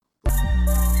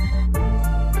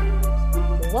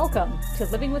Welcome to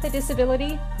Living with a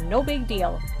Disability, No Big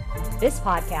Deal. This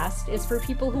podcast is for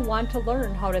people who want to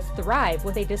learn how to thrive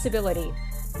with a disability.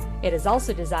 It is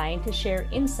also designed to share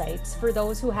insights for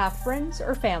those who have friends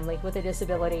or family with a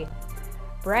disability.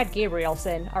 Brad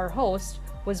Gabrielson, our host,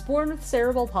 was born with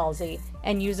cerebral palsy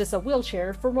and uses a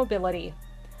wheelchair for mobility.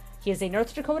 He is a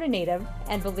North Dakota native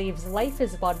and believes life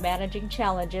is about managing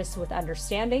challenges with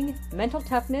understanding, mental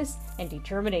toughness, and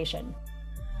determination.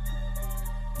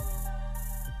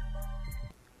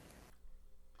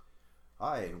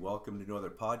 Hi, and welcome to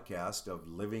another podcast of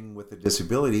Living with a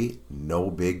Disability, No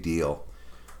Big Deal.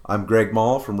 I'm Greg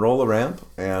Mall from Roller Ramp,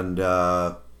 and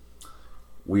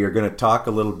we are going to talk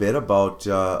a little bit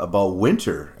about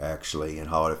winter, actually,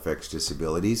 and how it affects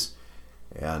disabilities.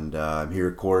 And I'm here,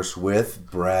 of course,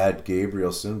 with Brad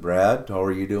Gabrielson. Brad, how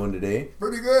are you doing today?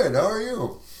 Pretty good. How are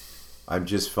you? I'm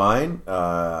just fine.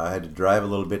 I had to drive a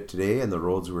little bit today, and the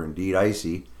roads were indeed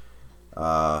icy.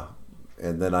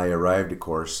 And then I arrived, of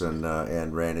course,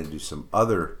 and ran into some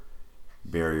other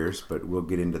barriers, but we'll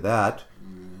get into that.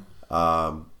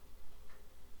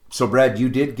 So, Brad, you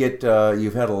did get,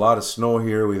 you've had a lot of snow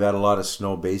here. We've had a lot of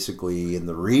snow basically in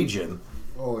the region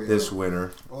this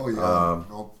winter. Oh, yeah.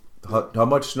 How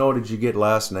much snow did you get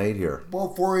last night here?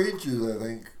 Well, 4 inches, I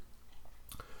think.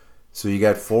 So you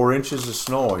got 4 inches of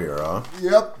snow here, huh?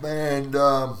 Yep, and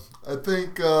I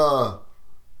think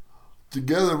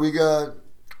together we got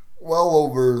well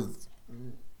over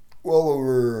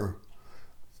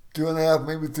 2.5,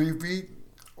 maybe 3 feet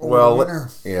over the winter.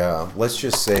 Yeah, let's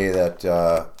just say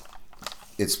that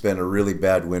it's been a really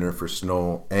bad winter for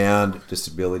snow and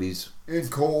disabilities. And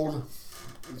cold.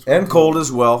 And cold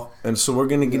as well. And so we're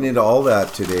going to get into all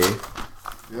that today.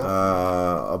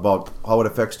 About how it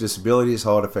affects disabilities,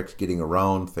 how it affects getting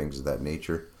around, things of that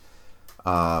nature.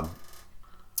 And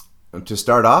to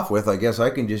start off with, I guess I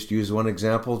can just use one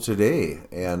example today.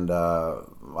 And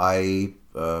I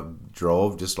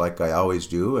drove just like I always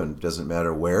do, and it doesn't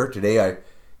matter where. Today I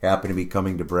happen to be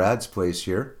coming to Brad's place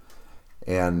here.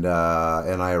 And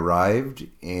I arrived,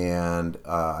 and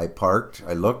I parked.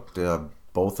 I looked.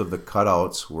 Both of the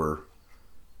cutouts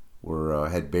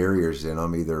had barriers in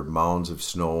them, either mounds of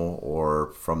snow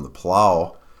or from the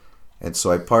plow. And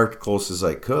so I parked close as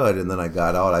I could, and then I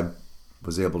got out. I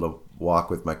was able to walk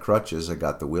with my crutches. I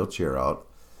got the wheelchair out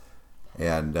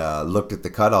and looked at the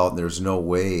cutout, and there's no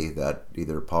way that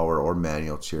either power or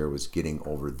manual chair was getting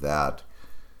over that.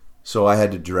 So I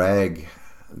had to drag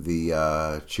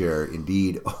the chair,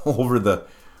 indeed, over the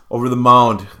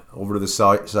mound, over to the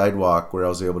sidewalk, where I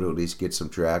was able to at least get some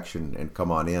traction and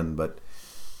come on in. But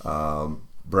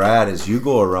Brad, as you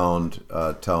go around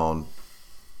town,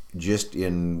 just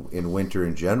in winter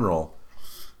in general,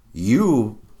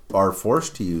 you are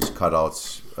forced to use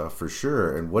cutouts for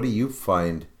sure. And what do you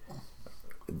find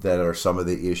that are some of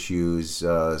the issues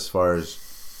as far as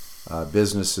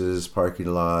businesses, parking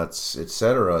lots,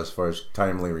 etc., as far as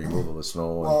timely removal of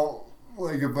snow? Well,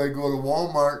 like if I go to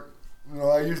Walmart,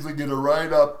 I usually get a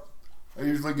ride up.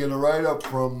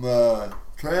 From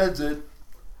transit,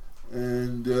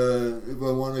 and if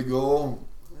I want to go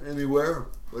anywhere,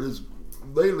 but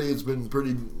lately it's been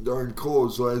pretty darn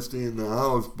cold, so I stay in the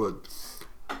house. But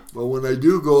when I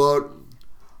do go out,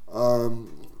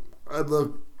 I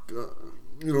look,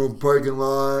 parking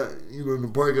lot. In the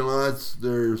parking lots,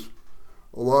 there's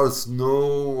a lot of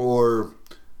snow, or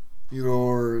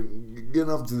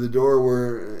getting up to the door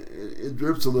where it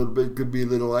drips a little bit, could be a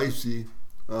little icy.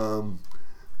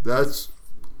 That's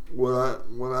what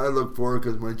I look for,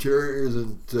 because my chair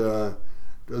doesn't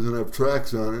have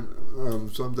tracks on it.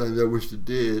 Sometimes I wish it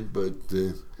did, but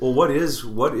well, what is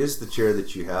the chair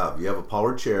that you have? You have a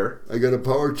power chair. I got a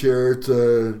power chair. It's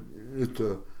an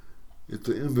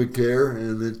Invacare,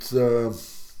 and it's.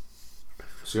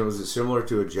 So is it similar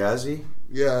to a Jazzy?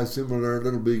 Yeah, similar, a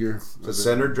little bigger. It's a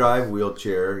center drive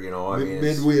wheelchair,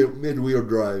 mid-wheel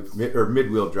drive.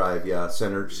 Mid-wheel drive, yeah.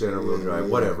 Center wheel drive,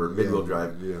 whatever, mid-wheel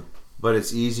drive. Yeah. But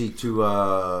it's easy to,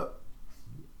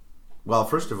 well,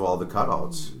 first of all, the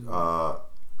cutouts.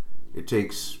 It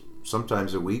takes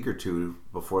sometimes a week or two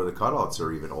before the cutouts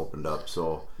are even opened up.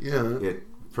 So it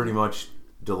pretty much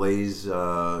delays,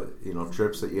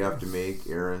 trips that you have to make,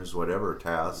 errands, whatever,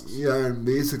 tasks. Yeah, and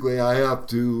basically I have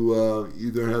to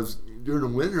either have, during the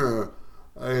winter,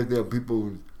 I have to have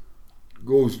people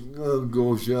go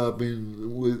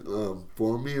shopping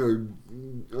for me, or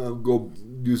go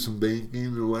do some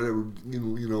banking or whatever.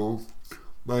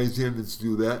 My attendants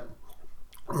do that,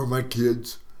 or my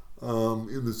kids.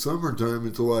 In the summertime,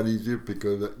 it's a lot easier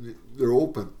because they're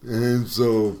open, and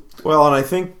so. Well, and I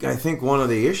think one of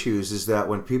the issues is that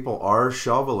when people are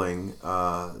shoveling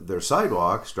their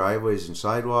sidewalks, driveways and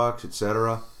sidewalks,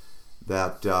 etc.,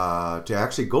 that to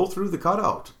actually go through the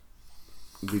cutout,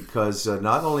 because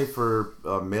not only for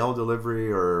mail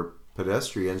delivery or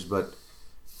pedestrians, but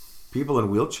people in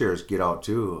wheelchairs get out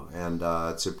too, and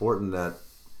it's important that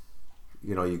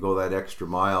you go that extra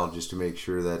mile just to make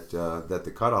sure that that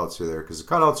the cutouts are there, because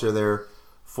the cutouts are there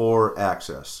for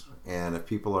access. And if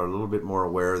people are a little bit more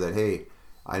aware that, hey,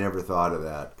 I never thought of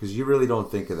that, because you really don't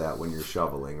think of that when you're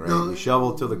shoveling, right? No, you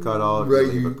shovel to the cutout, right?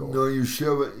 And leave it go. No, you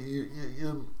shove it.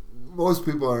 You, most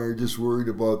people are just worried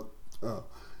about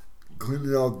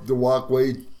cleaning out the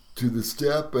walkway to the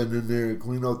step, and then they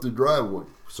clean out the driveway.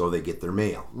 So they get their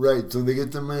mail. Right. So they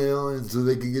get the mail, and so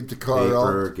they can get the car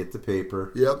out. Get the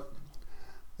paper. Yep.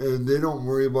 And they don't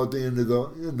worry about the end of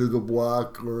the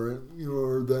block, or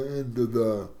or the end of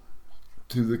the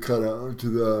to the cutout to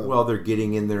the. Well, they're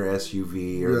getting in their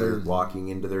SUV, or they're walking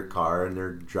into their car, and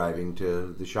they're driving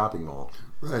to the shopping mall.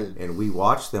 Right. And we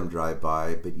watch them drive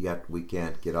by, but yet we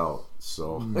can't get out.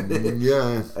 So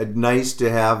yeah, nice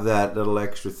to have that little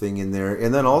extra thing in there.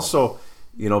 And then also,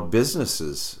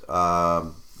 businesses.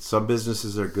 Some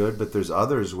businesses are good, but there's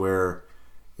others where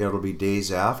it'll be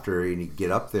days after, and you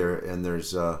get up there, and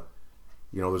there's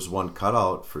there's one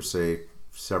cutout for, say,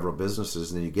 several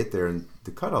businesses, and then you get there and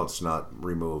the cutout's not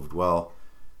removed. Well,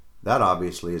 that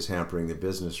obviously is hampering the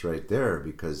business right there,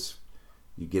 because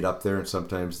you get up there and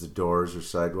sometimes the doors or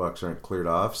sidewalks aren't cleared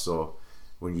off. So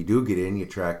when you do get in, you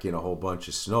track in a whole bunch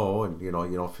of snow, and you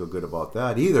don't feel good about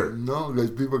that either. No, because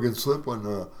people can slip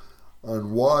on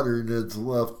water that's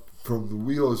left from the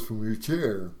wheels from your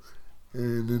chair.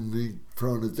 And then they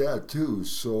frown at that too.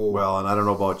 So well, and I don't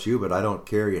know about you, but I don't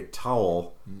carry a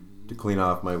towel to clean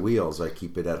off my wheels. I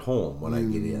keep it at home when I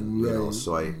get in, right.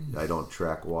 So I don't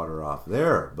track water off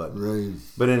there. But right.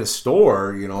 But in a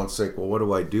store, it's like, well, what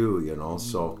do I do?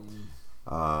 So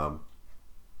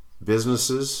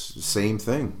businesses, same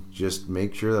thing. Just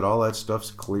make sure that all that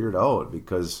stuff's cleared out,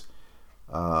 because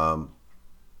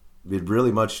it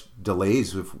really much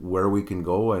delays with where we can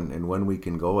go and when we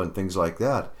can go and things like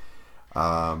that.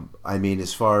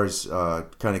 As far as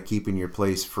kind of keeping your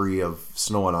place free of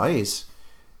snow and ice,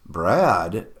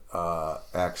 Brad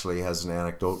actually has an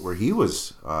anecdote where he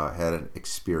had an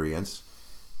experience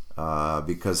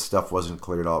because stuff wasn't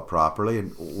cleared out properly.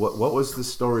 And what was the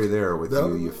story there with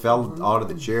you? You fell out of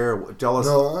the chair. Tell us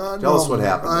what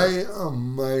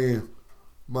happened.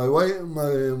 My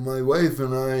wife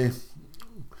and I,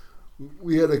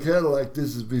 we had a Cadillac.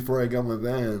 This is before I got my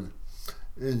van.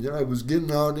 And I was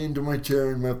getting out into my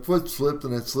chair, and my foot slipped,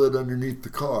 and I slid underneath the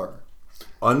car.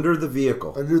 Under the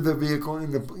vehicle? Under the vehicle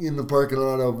in the parking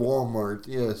lot of Walmart,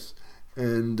 yes.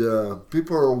 And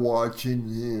people are watching.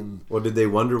 And well, did they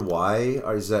wonder why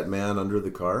is that man under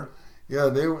the car? Yeah,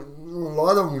 a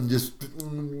lot of them just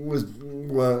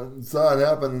saw it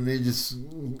happen, and they just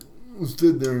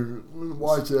stood there and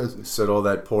watched us. Said, "Oh,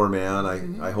 that poor man.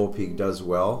 I hope he does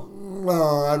well."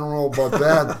 Well, I don't know about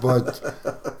that, but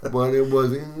it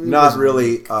was not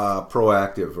really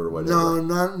proactive or whatever.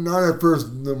 No, not at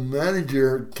first. The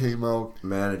manager came out.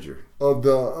 Of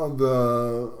the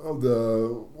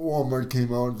Walmart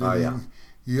came out. And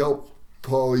he helped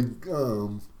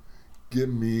Paulie get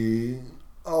me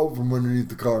out from underneath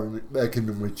the car and back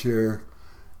into my chair.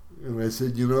 And I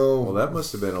said, well, that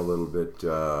must have been a little bit.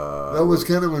 That was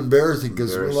kind of embarrassing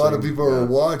because a lot of people are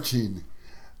watching,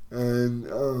 and.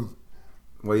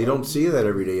 Well, you don't see that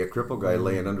every day. A crippled guy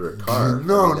laying under a car.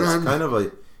 No, that's kind of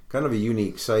a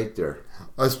unique sight there.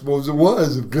 I suppose it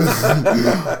was. I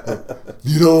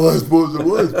suppose it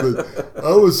was. But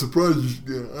I was surprised.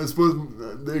 I suppose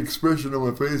the expression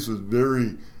on my face was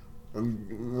very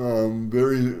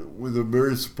with a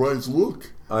very surprised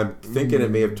look. I'm thinking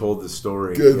it may have told the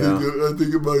story. I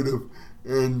think it might have.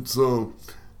 And so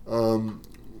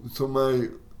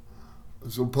Paulie,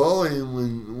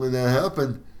 when that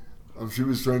happened. She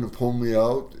was trying to pull me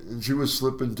out, and she was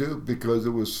slipping too because it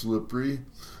was slippery,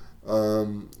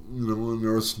 and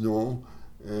there was snow.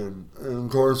 And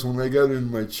of course, when I got in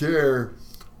my chair,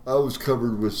 I was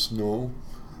covered with snow.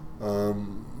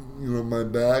 My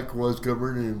back was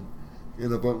covered, and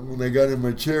when I got in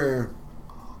my chair,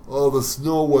 all the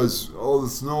snow was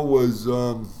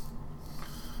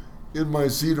in my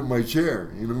seat of my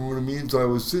chair. You know what I mean? So I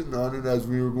was sitting on it as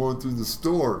we were going through the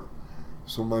store.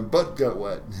 So my butt got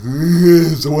wet.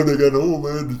 So when I got home,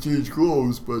 I had to change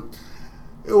clothes. But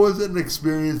it was an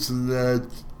experience that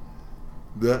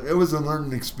it was a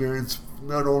learning experience,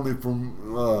 not only for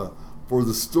for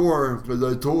the store, because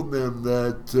I told them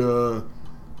that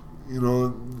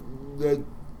that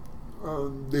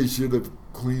they should have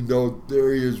cleaned out the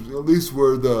areas, at least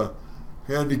where the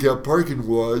handicap parking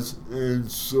was, and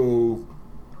so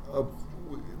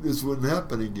this wouldn't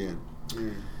happen again.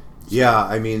 Yeah,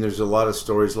 I mean, there's a lot of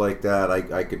stories like that.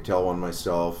 I could tell one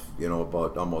myself,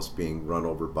 about almost being run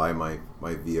over by my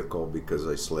vehicle because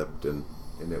I slipped and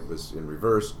it was in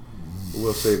reverse.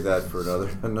 We'll save that for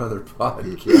another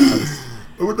podcast.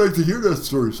 I would like to hear that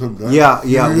story sometime. Yeah,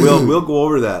 we'll go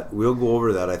over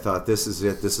that. I thought, this is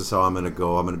it. This is how I'm going to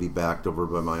go. I'm going to be backed over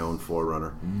by my own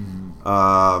 4Runner.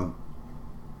 Mm-hmm.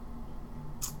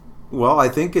 Well, I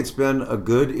think it's been a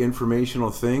good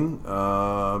informational thing.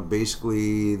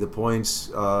 Basically, the points,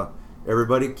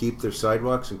 everybody keep their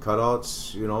sidewalks and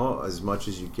cutouts, as much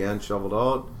as you can shoveled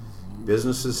out.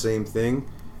 Businesses, same thing.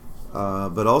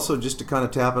 But also, just to kind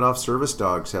of tap it off, service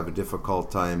dogs have a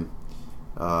difficult time,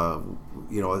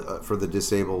 for the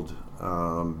disabled,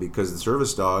 because the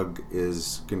service dog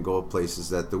can go places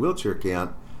that the wheelchair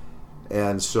can't.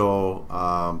 And so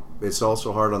it's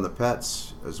also hard on the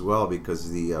pets as well,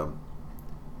 because the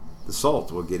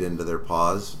salt will get into their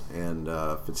paws, and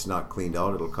if it's not cleaned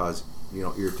out, it'll cause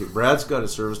irritation. Brad's got a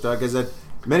service dog. Has had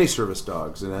many service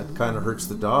dogs, and that kind of hurts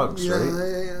the dogs,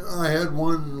 right? I had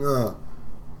one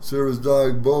service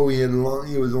dog, Bo. He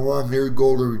was a long-haired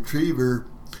golden retriever,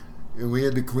 and we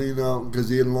had to clean out because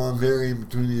he had long hair in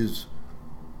between his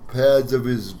pads of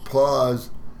his paws.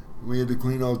 We had to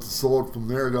clean out the salt from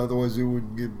there, otherwise it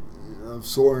would get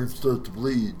sore and start to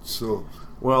bleed. So,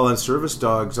 well, and service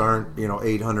dogs aren't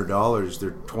 $800;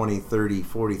 they're $20,000, $30,000,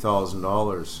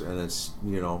 $40,000, and it's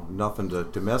nothing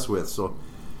to mess with. So,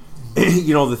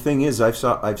 the thing is,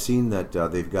 I've seen that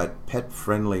they've got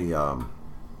pet-friendly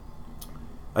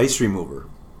ice remover,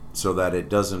 so that it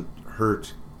doesn't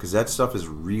hurt, because that stuff is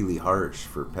really harsh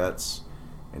for pets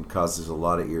and causes a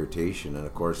lot of irritation. And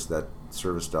of course, that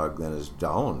service dog then is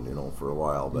down, for a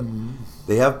while. But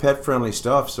they have pet-friendly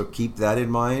stuff, so keep that in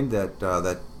mind.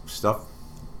 That stuff,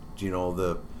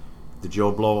 the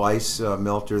Joe Blow ice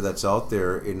melter that's out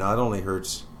there, it not only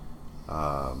hurts,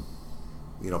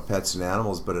 pets and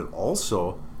animals, but it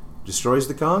also destroys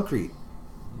the concrete.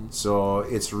 So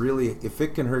it's really, if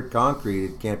it can hurt concrete,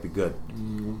 it can't be good.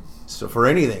 So for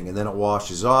anything, and then it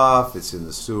washes off. It's in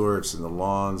the sewer, it's in the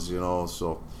lawns,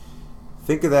 So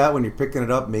think of that when you're picking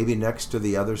it up. Maybe next to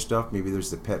the other stuff, maybe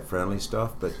there's the pet-friendly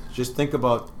stuff. But just think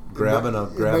about grabbing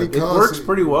it. It works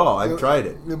pretty well. I've tried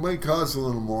it. It might cost a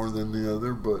little more than the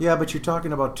other, but yeah, but you're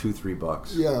talking about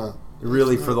 $2-3. Yeah,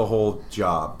 really, for the whole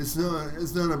job. It's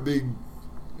not a big.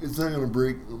 It's not going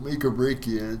to make or break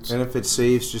you. And if it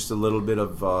saves just a little bit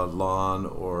of lawn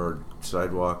or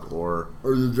sidewalk or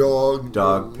the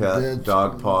dog pet,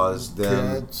 dog paws,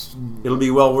 then cats, it'll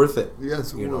be well worth it.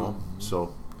 Yes, it will.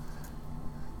 So.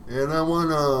 And I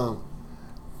want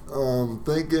to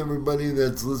thank everybody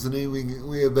that's listening.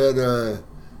 We have had a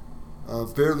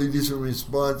fairly decent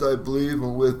response, I believe.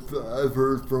 I've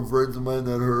heard from friends of mine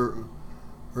that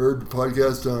heard the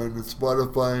podcast on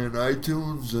Spotify and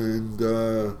iTunes, and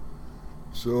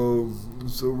so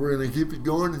we're gonna keep it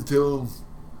going until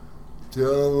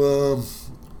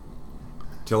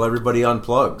everybody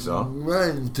unplugs, huh?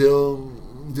 Right, until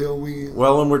we.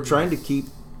 Well, and we're trying to keep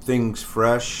things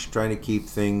fresh, trying to keep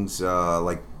things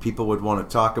like people would want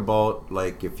to talk about,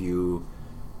 like if you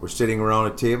were sitting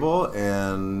around a table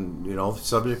and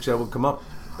subjects that would come up,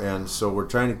 and so we're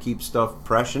trying to keep stuff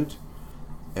prescient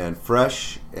and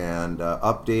fresh and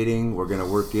updating. We're going to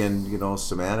work in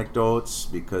some anecdotes,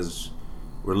 because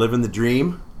we're living the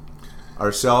dream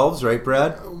ourselves, right,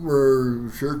 Brad? We're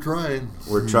sure trying.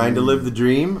 We're trying to live the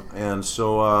dream, and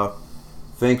so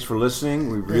thanks for listening.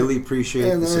 We really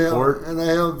appreciate the support. I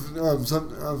have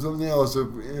something else.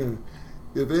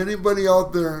 If anybody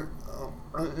out there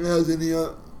has any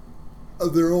of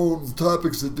their own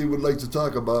topics that they would like to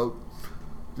talk about,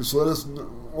 just let us know.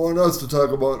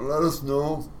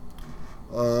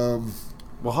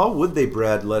 Well, how would they,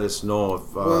 Brad, let us know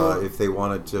if they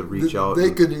wanted to reach out?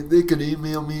 They could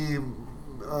email me.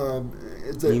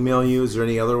 Email you? Is there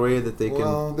any other way that they can?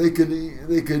 Well, they could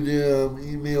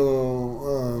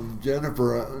email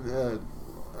Jennifer at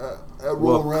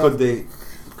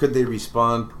could they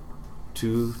respond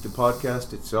to the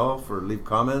podcast itself, or leave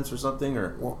comments or something,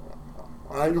 or? Well,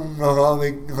 I don't know how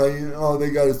they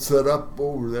got it set up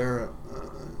over there.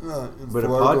 But Florida.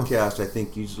 A podcast, I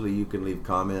think usually you can leave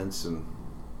comments, and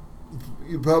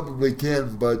you probably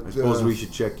can. But I suppose we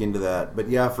should check into that. But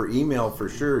yeah, for email, for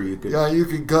sure you could. Yeah, you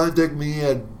can contact me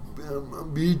at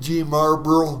BG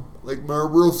Marlboro, like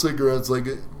Marlboro cigarettes, like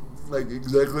like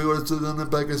exactly what it says on the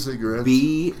pack of cigarettes.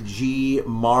 BG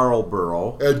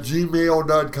Marlboro at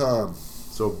gmail.com.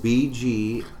 So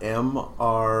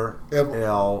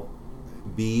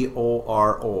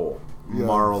BGMRLBORO Yeah.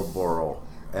 Marlboro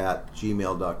at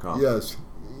gmail.com. Yes.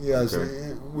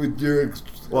 Okay. With your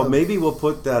Well, maybe we'll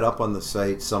put that up on the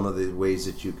site, some of the ways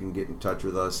that you can get in touch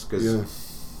with us,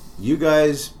 because you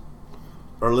guys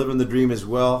are living the dream as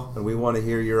well, and we want to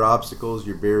hear your obstacles,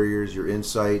 your barriers, your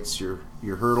insights, your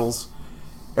hurdles,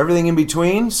 everything in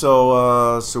between,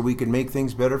 so we can make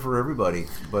things better for everybody.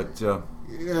 But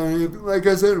like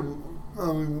I said,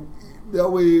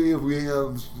 that way if we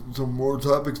have some more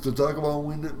topics to talk about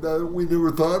that we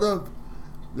never thought of,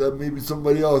 that maybe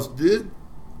somebody else did,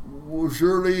 we'll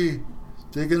surely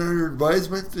take it under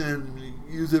advisement and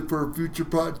use it for future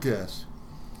podcasts.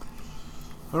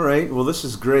 All right. Well, this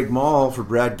is Greg Mall for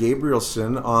Brad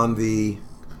Gabrielson on the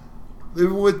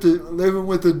Living with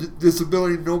the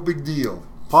Disability No Big Deal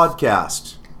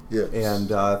podcast. Yes. And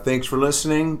thanks for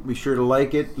listening. Be sure to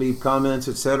like it, leave comments,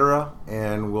 etc.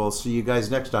 And we'll see you guys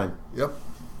next time. Yep.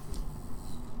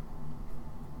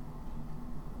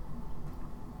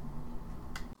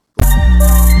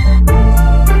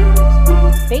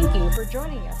 Thank you for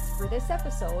joining us for this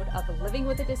episode of Living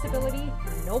with a Disability,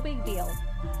 No Big Deal.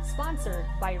 Sponsored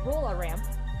by Roll-A-Ramp,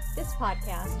 this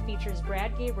podcast features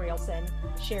Brad Gabrielson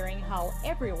sharing how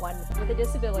everyone with a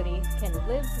disability can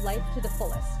live life to the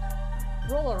fullest.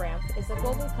 Roll-A-Ramp is a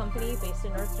global company based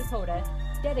in North Dakota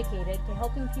dedicated to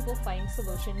helping people find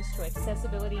solutions to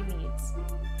accessibility needs.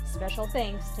 Special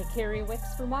thanks to Kerry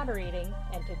Wicks for moderating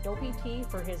and to Dopey T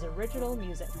for his original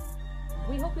music.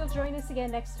 We hope you'll join us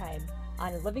again next time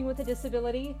on Living with a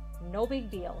Disability, No Big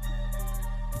Deal.